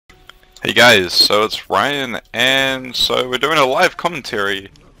Hey guys, so it's Ryan, and so we're doing a live commentary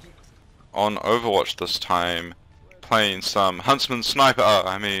on Overwatch this time, playing some Huntsman Sniper,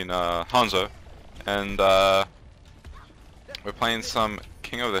 Hanzo, and we're playing some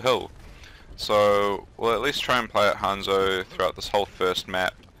King of the Hill. So we'll at least try and play at Hanzo throughout this whole first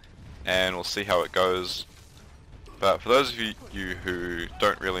map, and we'll see how it goes. But for those of you who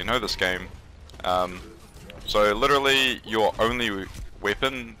don't really know this game, so literally your only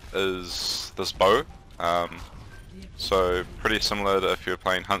weapon is this bow. So pretty similar to if you're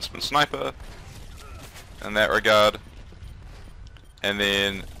playing Huntsman Sniper in that regard. And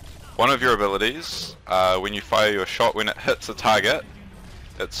then one of your abilities, when you fire your shot, when it hits a target,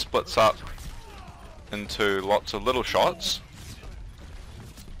 it splits up into lots of little shots.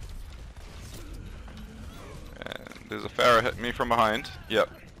 And there's a Pharaoh hitting me from behind. Yep.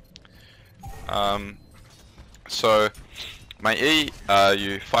 So my E,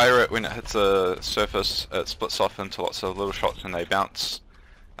 you fire it when it hits a surface, it splits off into lots of little shots and they bounce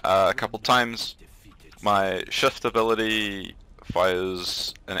a couple times. My shift ability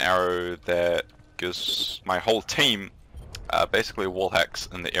fires an arrow that gives my whole team basically wall hacks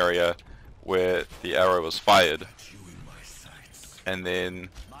in the area where the arrow was fired. And then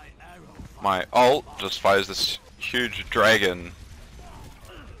my ult just fires this huge dragon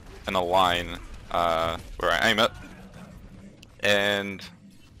in a line where I aim it. And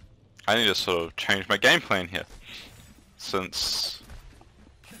I need to sort of change my game plan here, since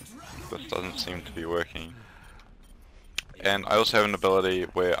this doesn't seem to be working. And I also have an ability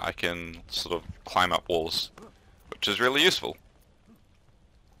where I can sort of climb up walls, which is really useful.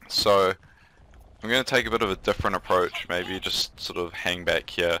 So I'm going to take a bit of a different approach, maybe just sort of hang back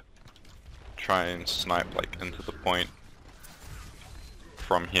here, try and snipe like into the point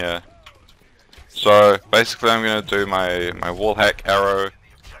from here. So basically I'm going to do my wall hack arrow,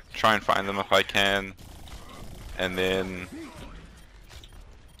 try and find them if I can, and then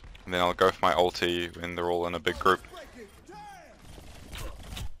I'll go for my ulti when they're all in a big group.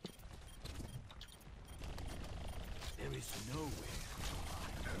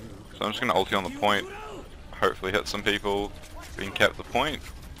 So I'm just going to ulti on the point, hopefully hit some people, being capped the point.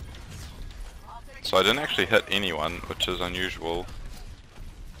 So I didn't actually hit anyone, which is unusual.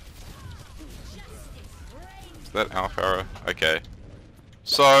 That our Pharaoh? Okay.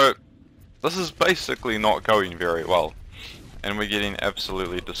 So this is basically not going very well, and we're getting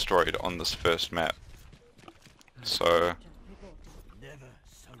absolutely destroyed on this first map. So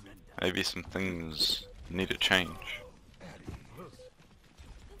maybe some things need to change.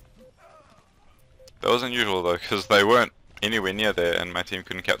 That was unusual though, because they weren't anywhere near there and my team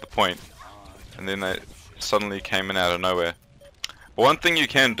couldn't cap the point, and then they suddenly came in out of nowhere. But one thing you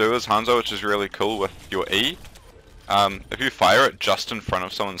can do as Hanzo, which is really cool with your E, if you fire it just in front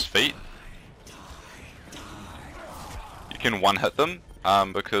of someone's feet, you can one-hit them,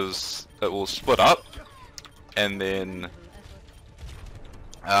 because it will split up, and then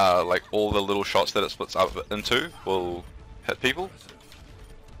like all the little shots that it splits up into will hit people.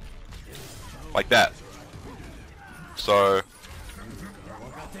 Like that. So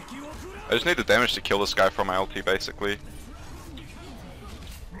I just need the damage to kill this guy from my ulti basically.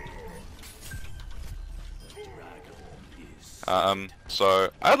 So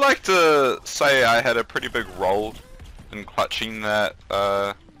I'd like to say I had a pretty big role in clutching that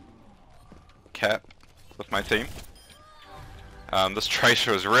cap with my team. This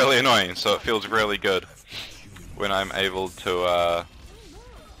Tracer is really annoying, so it feels really good when I'm able to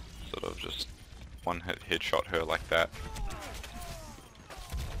sort of just one-hit headshot her like that.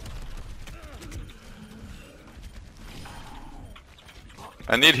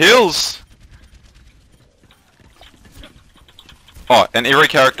 I need heals! Oh, and every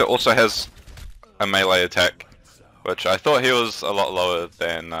character also has a melee attack, which I thought he was a lot lower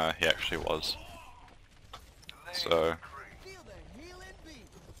than he actually was. So,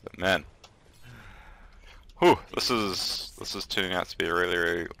 but man, whew, this is turning out to be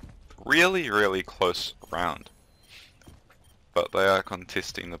a really close round. But they are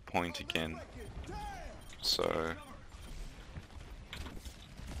contesting the point again. So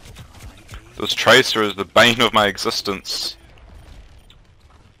this Tracer is the bane of my existence.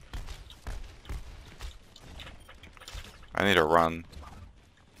 I need to run.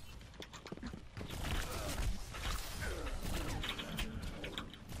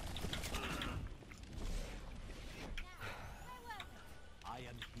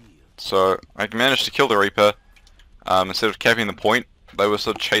 So I managed to kill the Reaper. Instead of capping the point, they were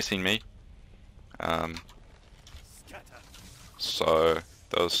sort of chasing me. So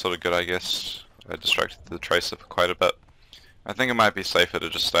that was sort of good, I guess. I distracted the Tracer for quite a bit. I think it might be safer to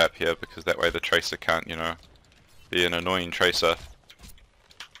just stay up here because that way the tracer can't, you know, be an annoying tracer.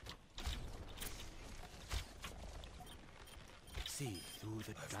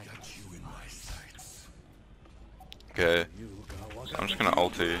 Okay, so I'm just gonna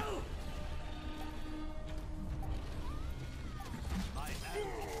ulti.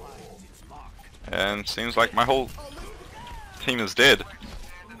 And seems like my whole team is dead.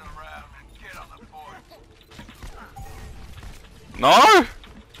 No!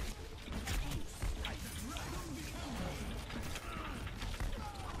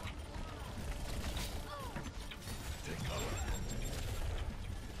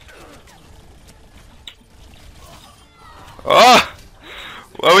 Oh!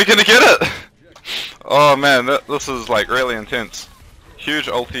 Are we gonna get it? Oh man, this is like really intense. Huge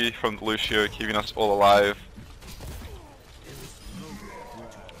ulti from Lucio, keeping us all alive.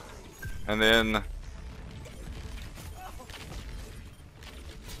 And then... I'm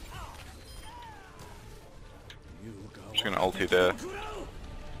just gonna ulti there.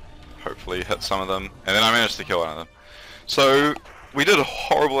 Hopefully hit some of them. And then I managed to kill one of them. So, we did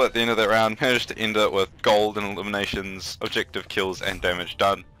horrible at the end of that round, managed to end it with gold and eliminations, objective kills and damage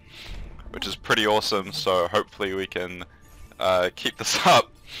done. Which is pretty awesome, so hopefully we can keep this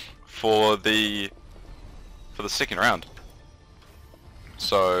up for the second round.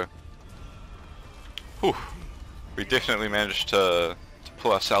 So, whew, we definitely managed to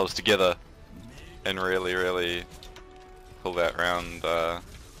pull ourselves together and really pull that round and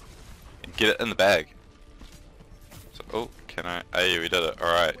get it in the bag. So, oh, can I? Hey, we did it.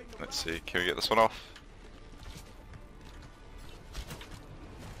 Alright, let's see. Can we get this one off?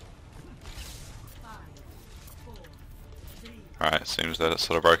 Alright, seems that it's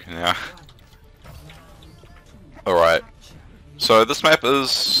sort of broken now. Alright. So this map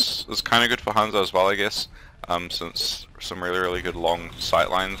is kind of good for Hanzo as well, I guess. Since some really good long sight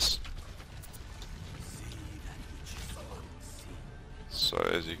lines. So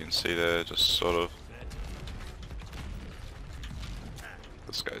as you can see there, just sort of...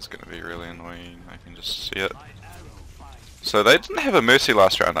 This guy's gonna be really annoying, I can just see it. So they didn't have a Mercy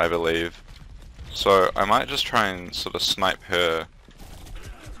last round, I believe. So I might just try and sort of snipe her.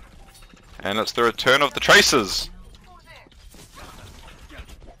 And it's the return of the Tracers!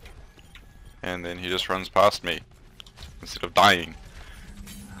 And then he just runs past me instead of dying.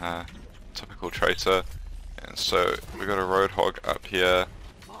 Typical Tracer. And so we got a Roadhog up here.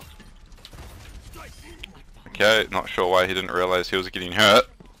 Okay, not sure why he didn't realize he was getting hurt.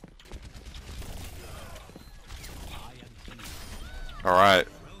 Alright.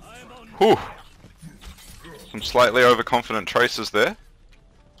 Whew. Some slightly overconfident Tracers there.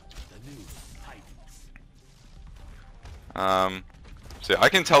 So I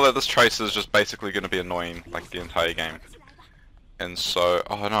can tell that this Tracer is just basically going to be annoying like the entire game. And so,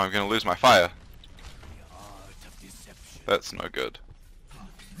 oh no, I'm going to lose my fire. That's no good.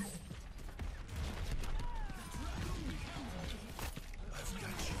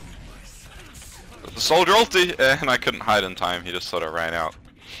 But the soldier ulti, and I couldn't hide in time, he just sort of ran out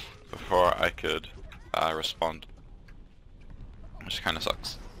before I could respond. Which kind of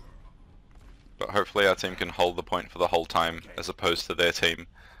sucks. But hopefully our team can hold the point for the whole time, as opposed to their team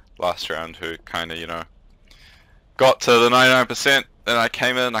last round who kind of, you know, got to the 99% and I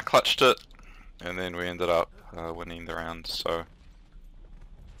came in, I clutched it, and then we ended up winning the round. So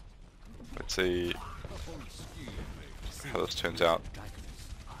let's see how this turns out.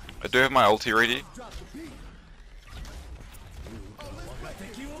 I do have my ulti ready.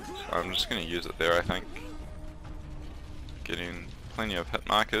 So I'm just going to use it there, I think. Getting plenty of hit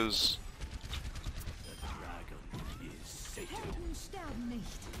markers.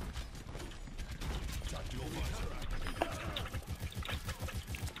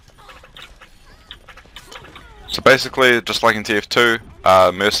 So basically, just like in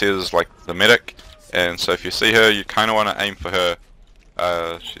TF2, Mercy is like the medic, and so if you see her, you kind of want to aim for her.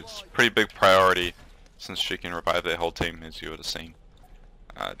 She's a pretty big priority, since she can revive their whole team, as you would have seen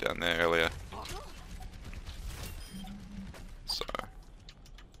down there earlier. So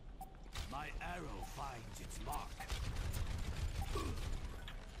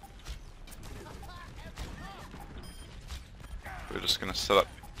we're just going to set up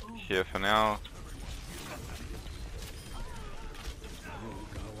here for now.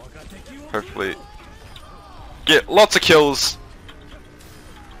 Hopefully get lots of kills.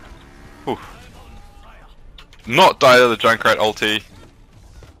 Whew. Not die to the Junkrat ulti.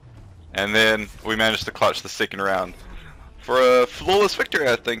 And then we managed to clutch the second round for a flawless victory,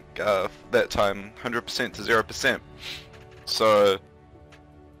 I think, that time, 100% to 0%. So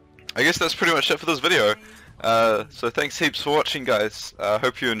I guess that's pretty much it for this video. So thanks heaps for watching, guys.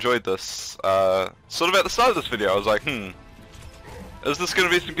 Hope you enjoyed this. Sort of at the start of this video I was like, is this going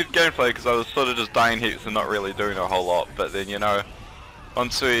to be some good gameplay? Because I was sort of just dying heaps and not really doing a whole lot. But then, you know,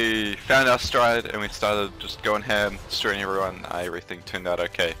 once we found our stride and we started just going ham, destroying everyone, everything turned out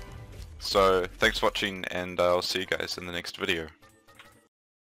okay. So thanks for watching, and I'll see you guys in the next video.